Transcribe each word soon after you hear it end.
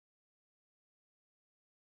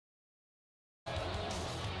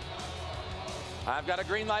I've got a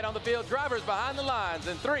green light on the field. Drivers behind the lines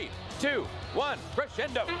in 3, 2, 1,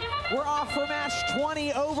 crescendo. We're off for match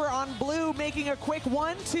 20 over on blue, making a quick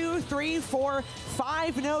 1, 2, 3, 4,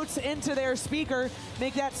 5 notes into their speaker.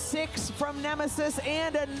 Make that 6 from Nemesis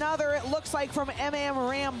and another, it looks like, from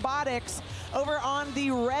Robotics. Over on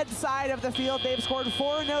the red side of the field, they've scored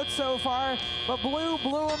 4 notes so far, but blue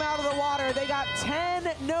blew them out of the water. They got 10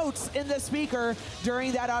 notes in the speaker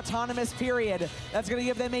during that autonomous period. That's going to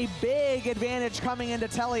give them a big advantage coming into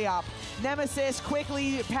teleop. Nemesis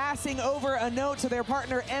quickly passing over a note to their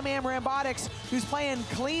partner Robotics, who's playing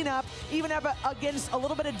cleanup, even up against a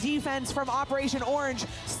little bit of defense from Operation Orange,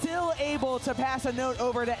 still able to pass a note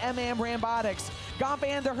over to Robotics. Gompe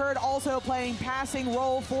and the Herd also playing passing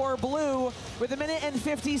role for blue. With 1 minute and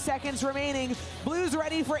 50 seconds remaining, blue's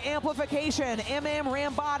ready for amplification.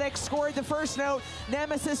 Robotics scored the first note,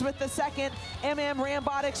 Nemesis with the second,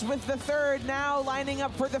 Robotics with the third, now lining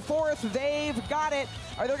up for the fourth. They've got it.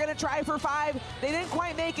 Are they going to try for 5? They didn't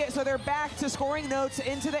quite make it, so they're back to scoring notes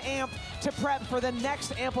into the amp to prep for the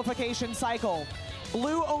next amplification cycle.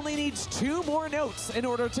 Blue only needs 2 more notes in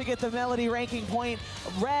order to get the melody ranking point.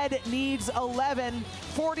 Red needs 11.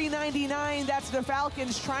 4099, that's the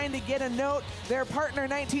Falcons trying to get a note. Their partner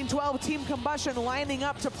 1912, Team Combustion, lining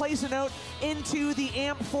up to place a note into the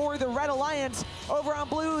amp for the Red Alliance. Over on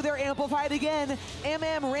blue, they're amplified again.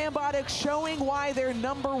 Robotics showing why they're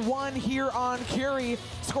 #1 here on Curie.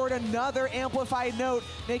 Scored another amplified note,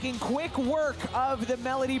 making quick work of the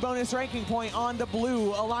melody bonus ranking point on the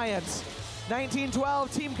Blue Alliance.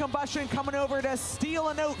 1912, Team Combustion coming over to steal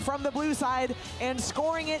a note from the blue side and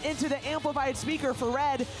scoring it into the amplified speaker for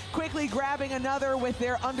red, quickly grabbing another with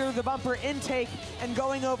their under the bumper intake and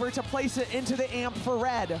going over to place it into the amp for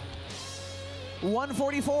red.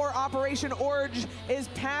 144, Operation Orange is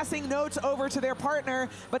passing notes over to their partner,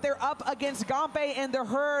 but they're up against Gompe and the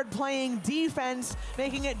Herd playing defense,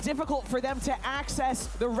 making it difficult for them to access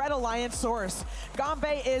the Red Alliance source.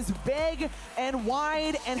 Gompe is big and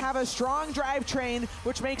wide and have a strong drivetrain,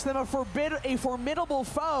 which makes them a formidable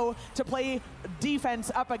foe to play defense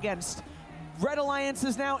up against. Red Alliance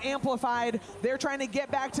is now amplified. They're trying to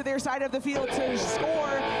get back to their side of the field to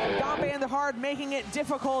score. Gompe and the Hard making it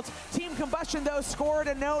difficult. Team Combustion, though, scored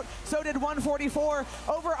a note. So did 144.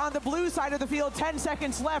 Over on the blue side of the field, 10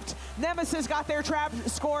 seconds left. Nemesis got their trap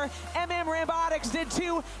score. Robotics did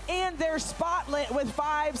too, and they're spotlit with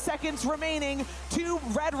 5 seconds remaining. 2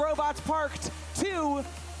 red robots parked. 2,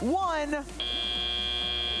 1.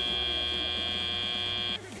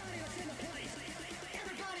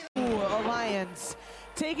 Alliance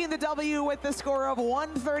taking the W with the score of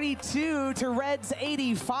 132 to Red's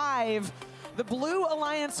 85. The Blue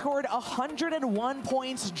Alliance scored 101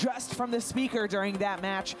 points just from the speaker during that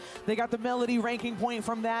match. They got the melody ranking point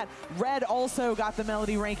from that. Red also got the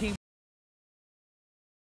melody ranking